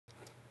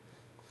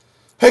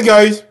Hey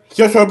guys,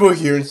 JusJarBo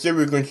here, and today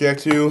we're going to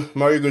react to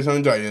Mario Goes on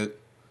a Diet.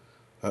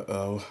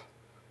 Uh-oh.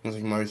 Looks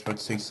like Mario's about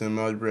to take some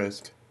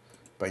risk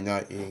by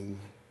not eating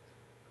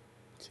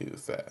too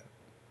fat.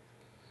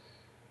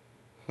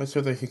 Let's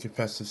hope that he can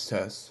pass this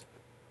test.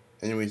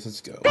 Anyways, let's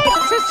go.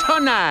 This is so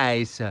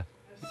nice. Yeah,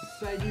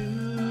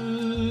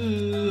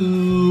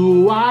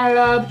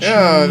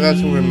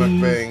 that's what we're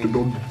mukbang.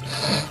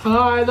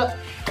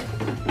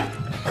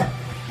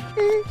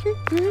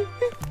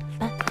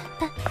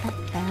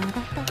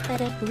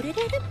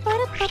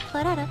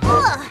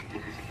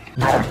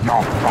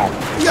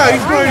 Yeah,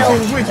 he's probably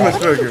eating way too much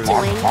burgers.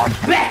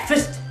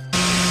 Breakfast!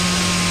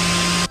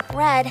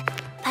 Red,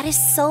 that is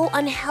so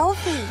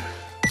unhealthy.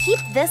 Keep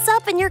this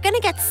up and you're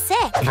gonna get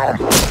sick.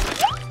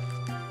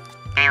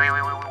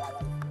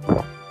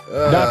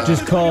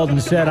 Doctors called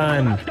and said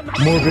I'm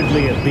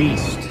morbidly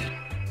obese.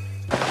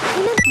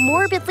 You meant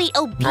morbidly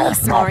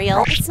obese,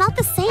 Mario. It's not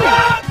the same.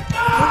 Mario!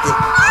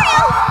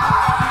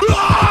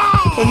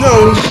 Oh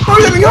no!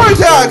 Mario's having a heart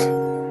attack!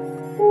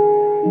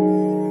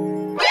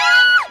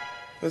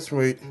 That's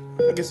right.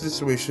 I guess this is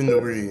the way you shouldn't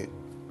overeat.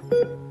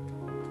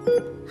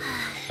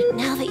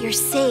 Now that you're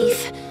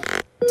safe.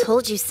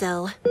 Told you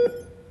so.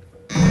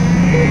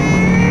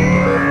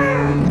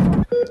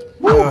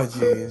 Oh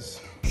jeez.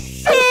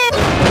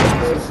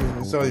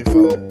 It's all your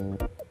fault.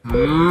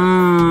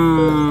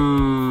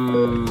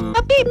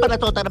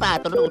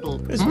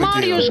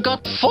 Mario's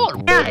got 4.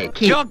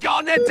 You're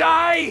gonna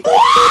die!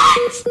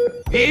 What?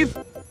 If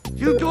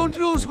you don't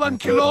lose 1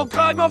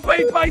 kilogram of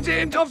weight by the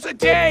end of the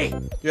day!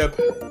 Yep.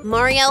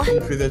 Mario,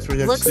 That's what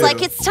you have looks to do.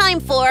 like it's time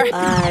for A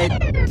diet.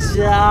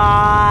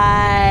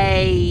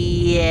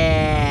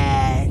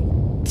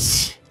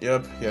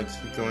 Yep, yes,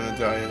 you're going on a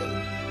diet.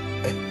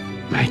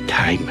 My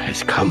time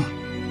has come.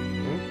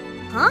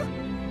 Huh?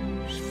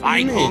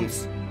 Fine,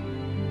 Holmes.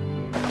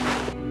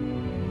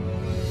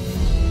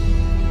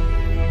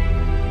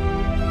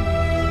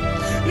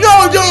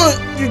 No, don't!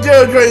 You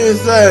dare try to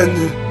send!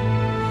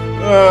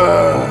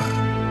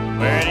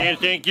 Where do you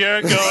think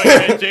you're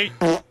going, Missy?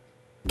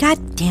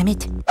 God damn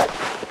it.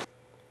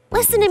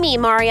 Listen to me,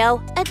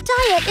 Mario. A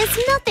diet is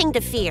nothing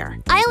to fear.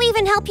 I'll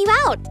even help you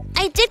out.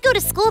 I did go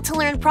to school to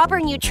learn proper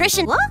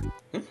nutrition. What?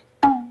 Come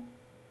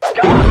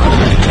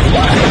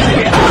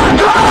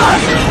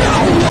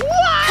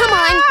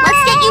on,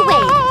 let's get you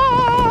weighed.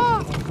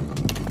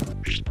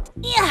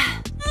 Yeah.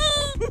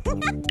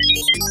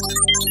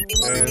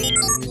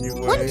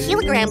 1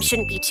 kilogram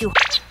shouldn't be too.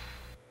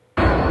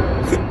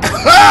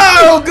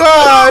 Oh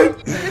God!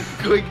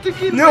 No, it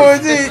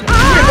didn't.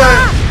 You're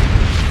not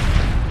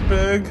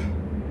big.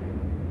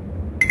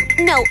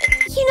 No,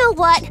 you know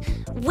what?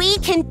 We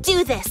can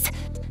do this.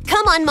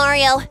 Come on,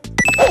 Mario.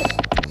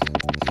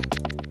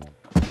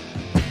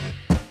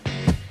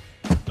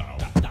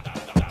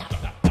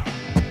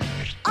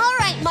 All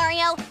right,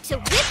 Mario. To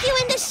whip you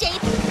into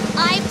shape,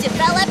 I've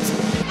developed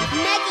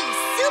Meggy's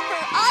super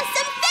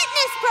awesome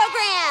fitness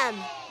program.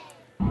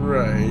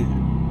 Right.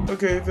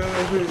 Okay, then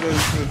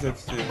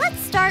let's do. Let's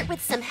start with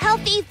some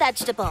healthy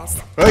vegetables.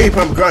 I eat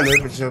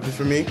pomegranate, which is healthy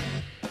for me.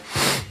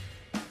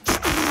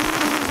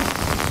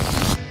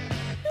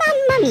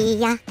 Mamma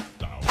mia.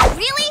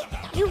 Really?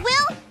 You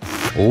will?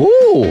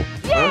 Ooh.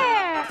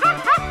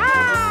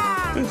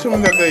 Huh? Didn't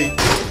someone that they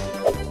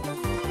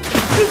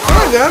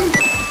destroy them?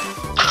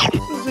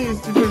 Those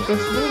things are different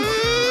vegetables.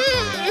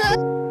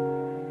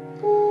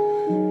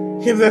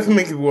 If that can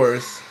make it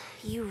worse.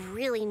 You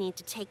really need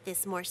to take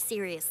this more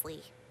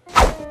seriously.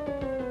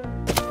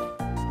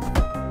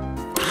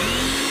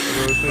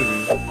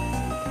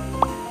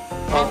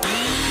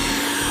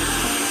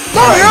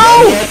 Mario!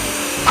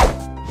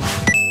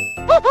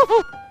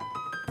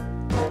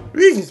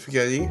 Vegan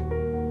spaghetti.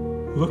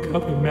 Look how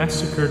they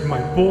massacred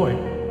my boy.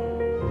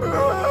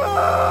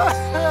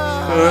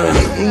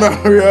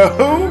 Mario?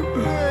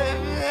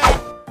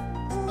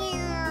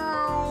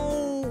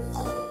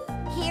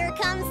 Here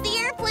comes the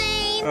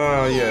airplane.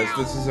 Oh yes,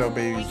 this is how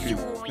babies treat.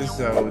 This is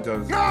how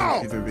adults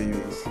treat their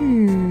babies.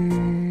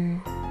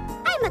 I'm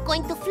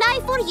going to fly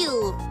for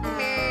you.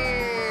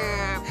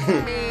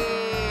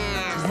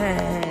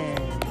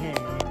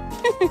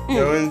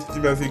 Go into the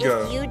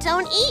go. If you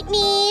don't eat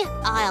me,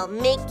 I'll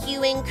make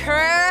you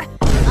incur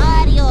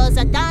adios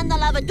adana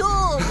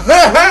lavadum.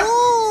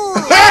 Ooh,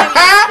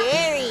 very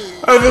scary.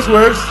 Oh, this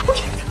works.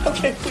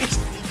 Okay, please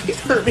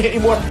hurt me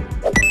anymore.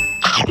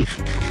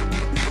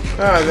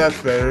 Ah, that's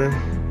better.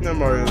 No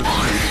Mario. Me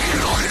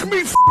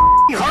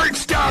f***ing heart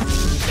stop!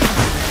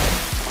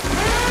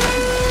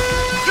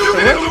 You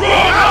hit the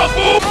wrong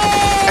elbow!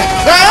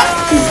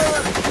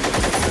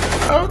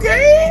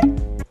 Okay.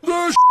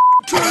 The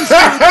tastes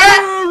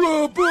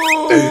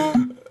terrible!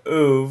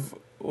 Oof.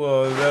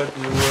 Well, that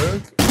didn't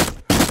work.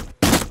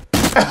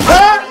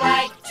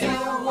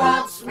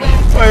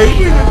 Wait,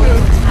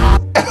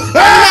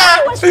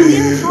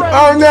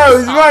 oh no,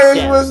 it's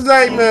Mario's worst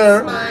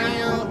nightmare.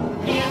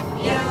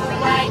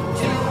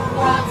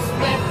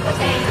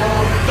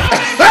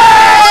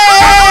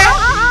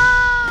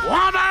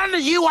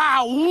 Woman, you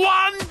are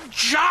one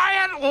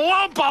giant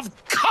lump of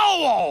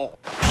coal!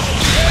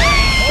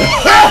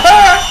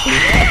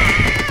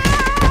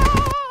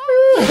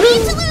 You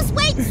need to lose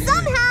weight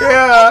somehow.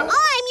 Yeah. And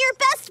I'm your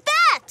best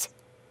bet.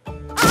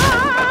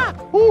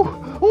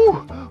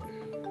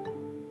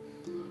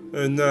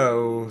 And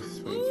now,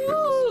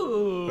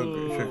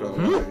 okay, check out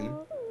the thing.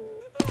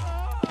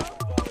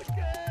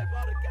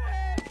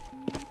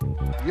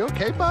 You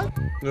okay, bud?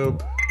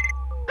 Nope.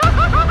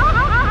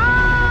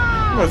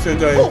 I'm not gonna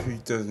die if he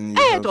doesn't need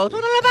help.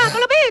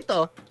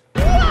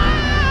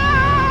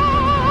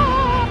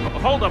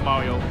 Hold up,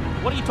 Mario.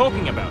 What are you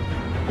talking about?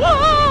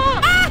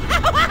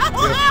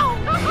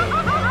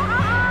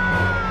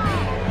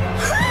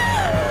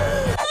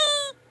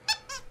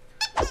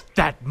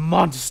 That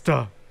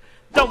monster!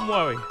 Don't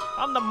worry,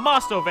 I'm the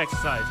master of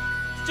exercise.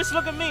 Just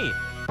look at me.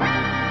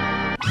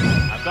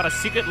 I've got a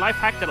secret life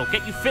hack that'll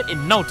get you fit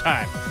in no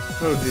time.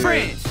 Oh dear.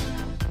 Sprint!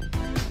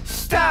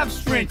 Stop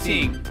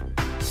sprinting!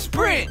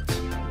 Sprint!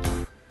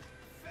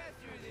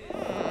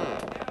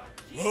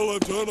 Well,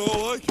 I've done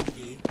all I can do.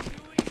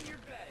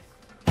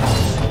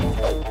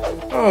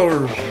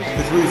 Oh,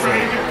 it's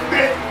reset.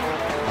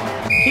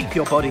 Keep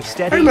your body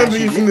steady. I remember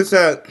using this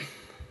at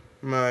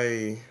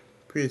my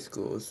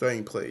preschool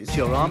starting place.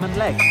 Your arm and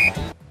leg.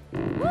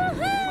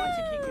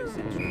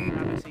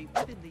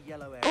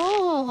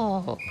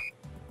 Oh.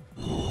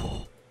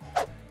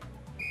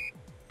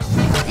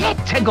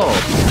 Let's go.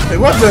 Hey,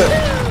 what the?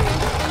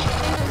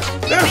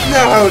 That's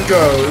not how it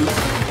goes.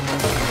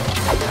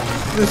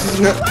 This is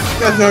not. That's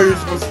not how you're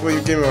supposed to play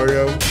your game,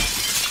 Mario.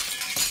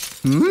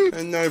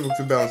 And now you booked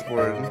the balance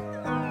board.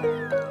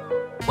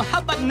 Well, how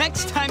about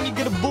next time you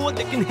get a board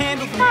that can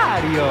handle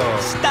Mario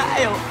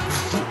style?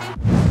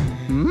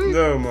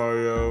 No,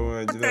 Mario. I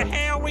did What the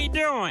hell are we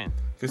doing?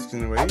 Just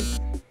gonna wait.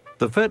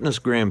 The Fitness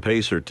Gram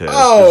Pacer test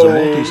Oh, is a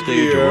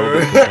multi-stage dear.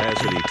 aerobic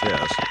capacity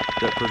test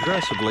that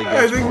progressively I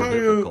gets think more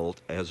Mario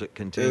difficult as it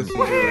continues.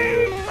 Oh!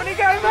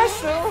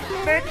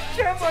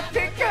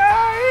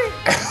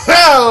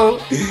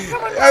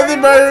 I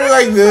think Mario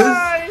like this.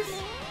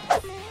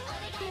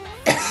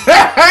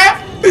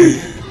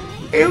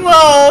 It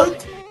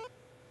won't.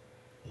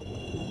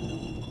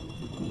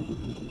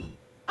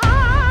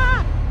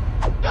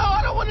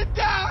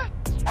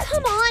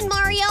 Come on,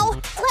 Mario.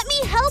 Let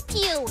me help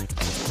you.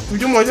 We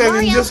don't want that.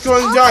 Mario, Just go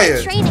on a all my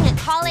diet. training at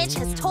college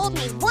has told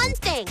me one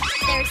thing.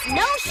 There's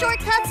no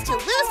shortcuts to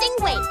losing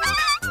weight.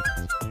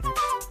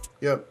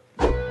 Yep.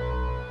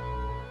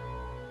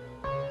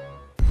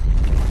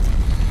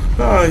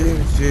 Oh,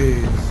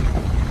 jeez.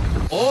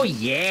 Oh,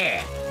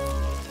 yeah.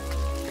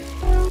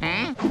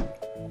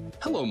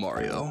 Hello,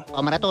 Mario.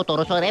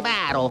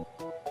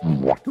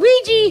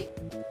 Luigi.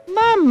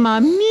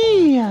 Mamma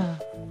mia.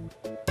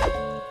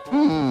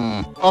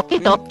 Okie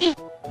dokie.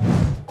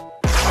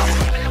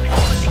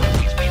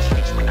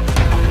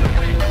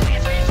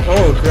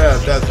 Oh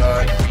crap, that's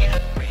hot.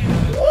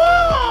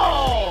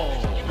 Whoa!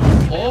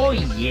 Oh,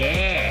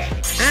 yeah.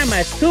 I'm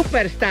a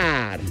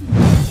superstar.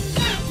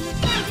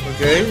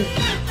 Okay.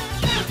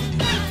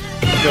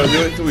 Go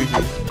do it to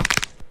Luigi.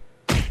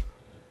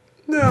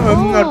 No,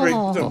 I'm not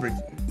breaking. Don't break.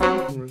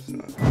 It's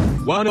not.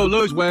 Want to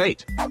lose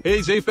weight?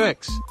 Easy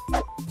fix.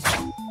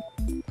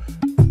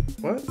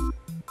 What?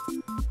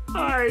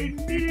 I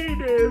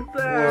needed that.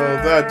 Well,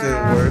 that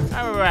didn't work.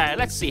 All right,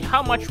 let's see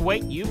how much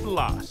weight you've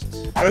lost.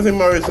 I don't think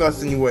Mario's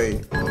lost any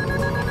weight.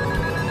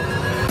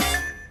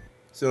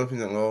 Still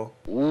nothing at all.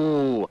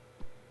 Ooh.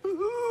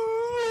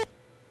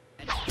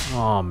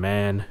 Oh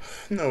man.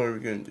 Now what are we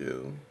gonna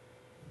do?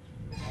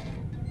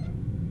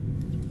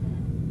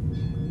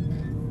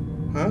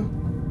 Huh?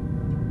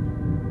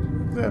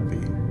 What could that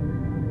be?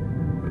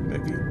 What,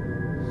 Mickey?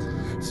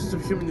 System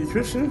of human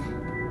nutrition?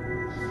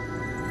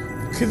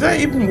 Could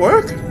that even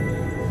work?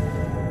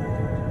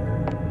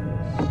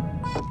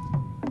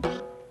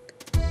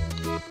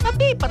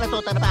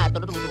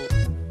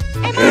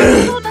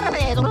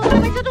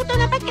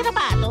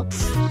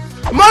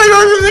 Mario,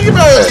 what do you think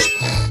about it?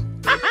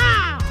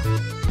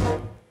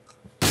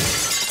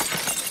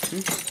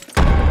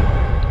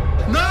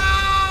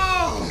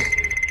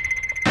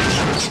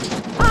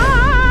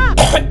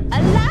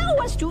 Allow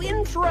us to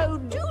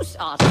introduce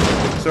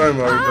ourselves. Sorry,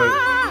 Mario, but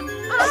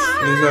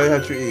this is how you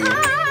have to eat.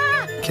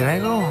 Can I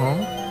go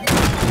home?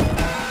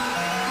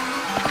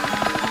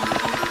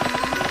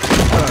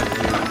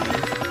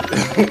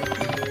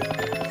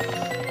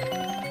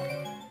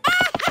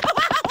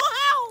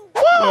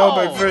 Oh,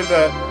 my friend,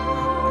 that.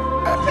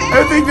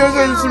 I think those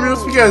are some real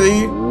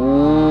spaghetti.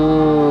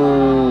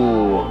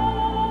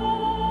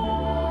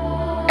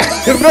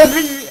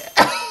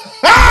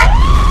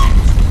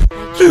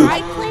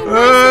 Tried playing nice with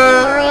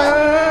you, Mario.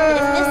 But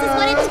if this is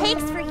what it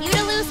takes for you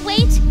to lose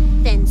weight,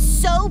 then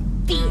so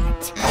be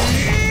it.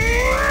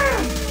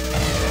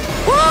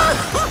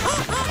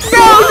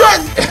 No,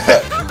 not.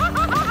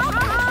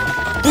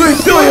 Please,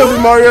 still heal me,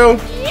 Mario.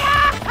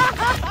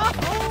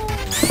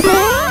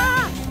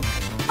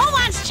 Who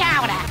wants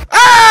chowder?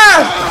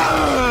 Ah!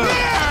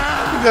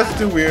 That's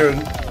too weird.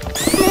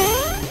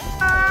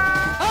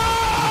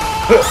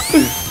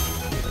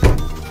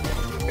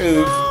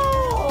 Oops.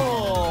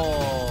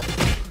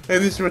 Hey,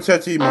 this is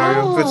protect you,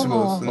 Mario.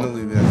 Vegetables, and they'll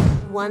leave it.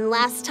 One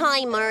last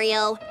time,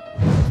 Mario.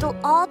 It'll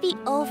all be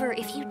over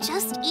if you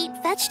just eat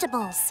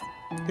vegetables.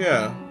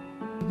 Yeah.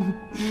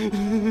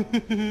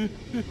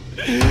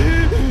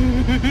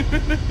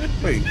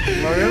 Wait,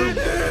 Mario?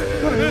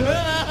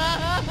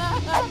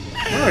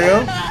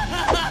 Mario?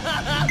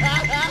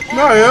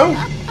 Mario?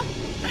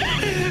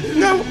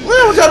 No,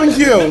 what happened to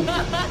you?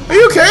 Are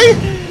you okay?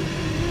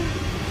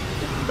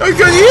 Are you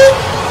gonna eat?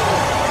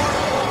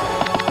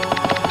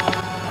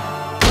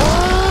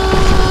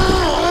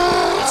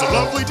 It's a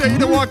lovely day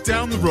to walk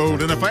down the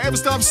road, and if I ever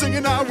stop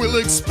singing, I will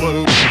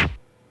explode.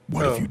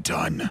 What have you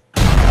done?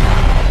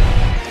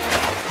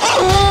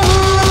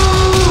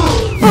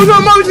 Oh no,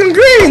 Mario's in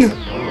green!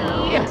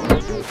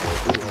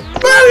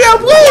 Mario,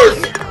 please!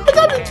 What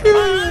happened to you?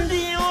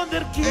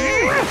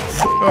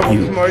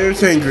 Oh,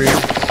 Mario's angry.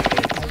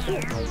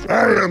 I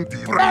am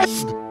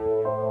depressed.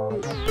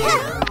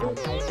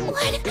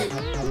 What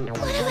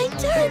have I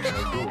done?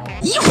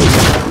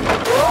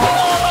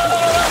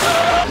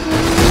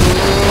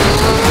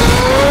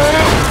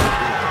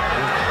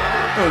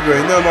 Oh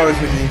great, now Mario's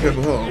making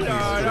incredible hole.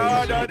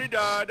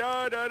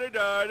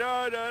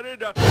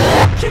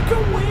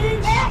 Chicken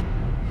wings!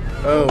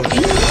 Oh.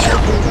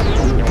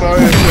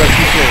 Mario's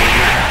actually saying.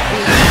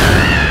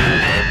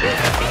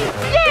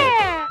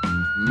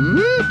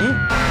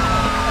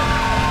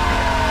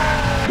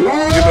 Give up,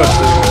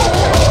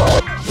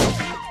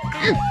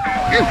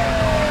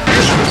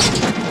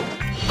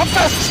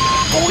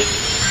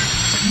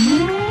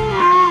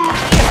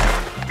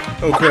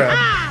 oh crap.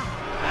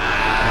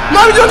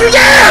 Mommy, don't you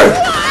dare!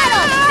 I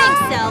don't think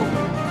so.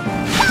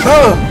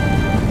 Oh!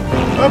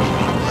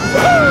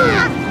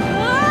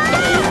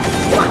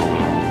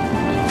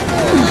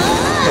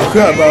 Oh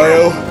crap,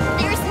 Mario.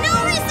 There's no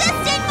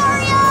resisting,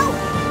 Mario!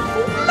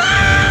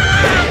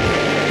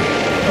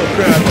 Oh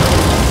crap.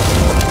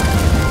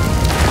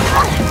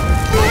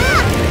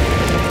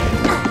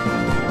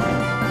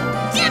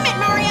 Damn it,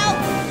 Mario!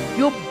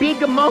 You big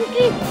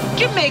monkey?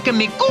 You're making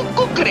me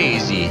cuckoo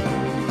crazy.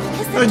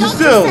 Because the Oh, doctor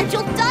still. said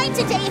you'll die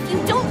today if you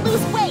don't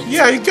lose weight.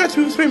 Yeah, you got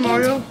to lose weight,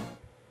 Mario.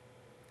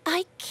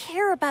 I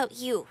care about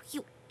you,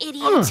 you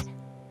idiot.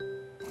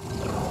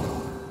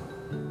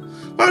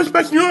 Mario's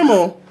back to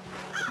normal.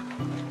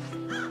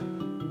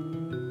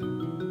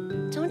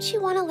 Don't you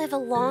want to live a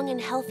long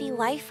and healthy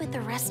life with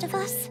the rest of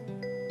us?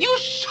 You're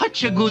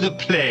such a good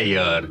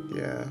player.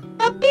 Yeah.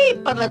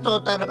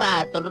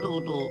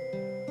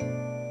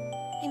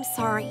 I'm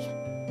sorry.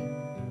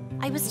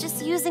 I was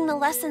just using the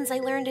lessons I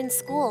learned in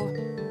school.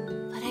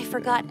 But I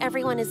forgot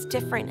everyone is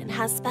different and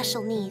has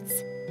special needs.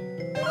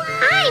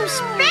 I'm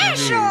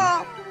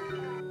special!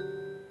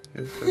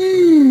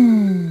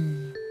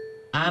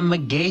 I'm a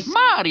gay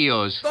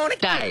Mario's.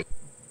 Die.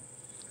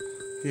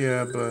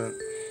 Yeah, but...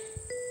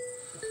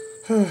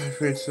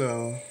 Afraid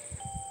so.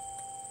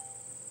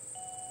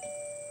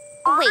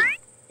 Wait,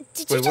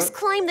 did you Wait, just what?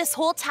 climb this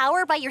whole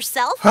tower by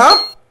yourself?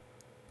 Huh?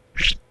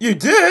 You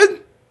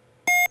did?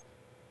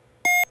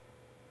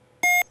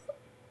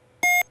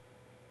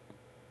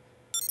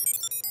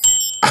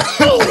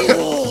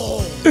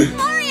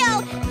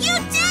 Mario, you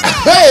did it!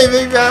 Hey,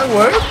 think that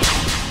worked?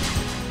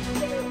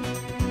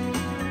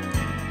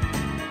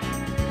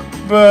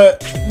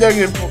 But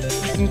negative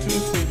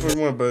for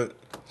more, but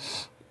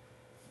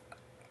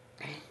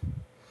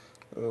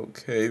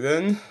okay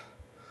then.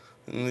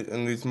 At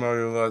least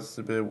Mario lost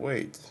a bit of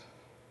weight.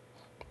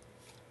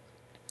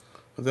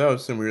 Well, that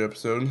was some weird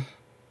episode,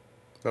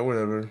 but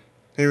whatever.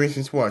 Anyway,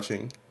 thanks for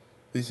watching.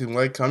 Please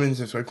like, comment, and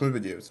subscribe for my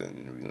videos,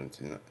 and we're going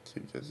to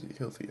just be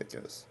healthy, I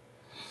guess.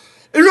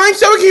 And like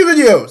 17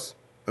 videos.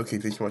 Okay,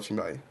 thanks for watching.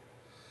 Bye.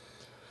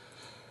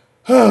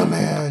 Oh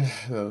man,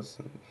 that was.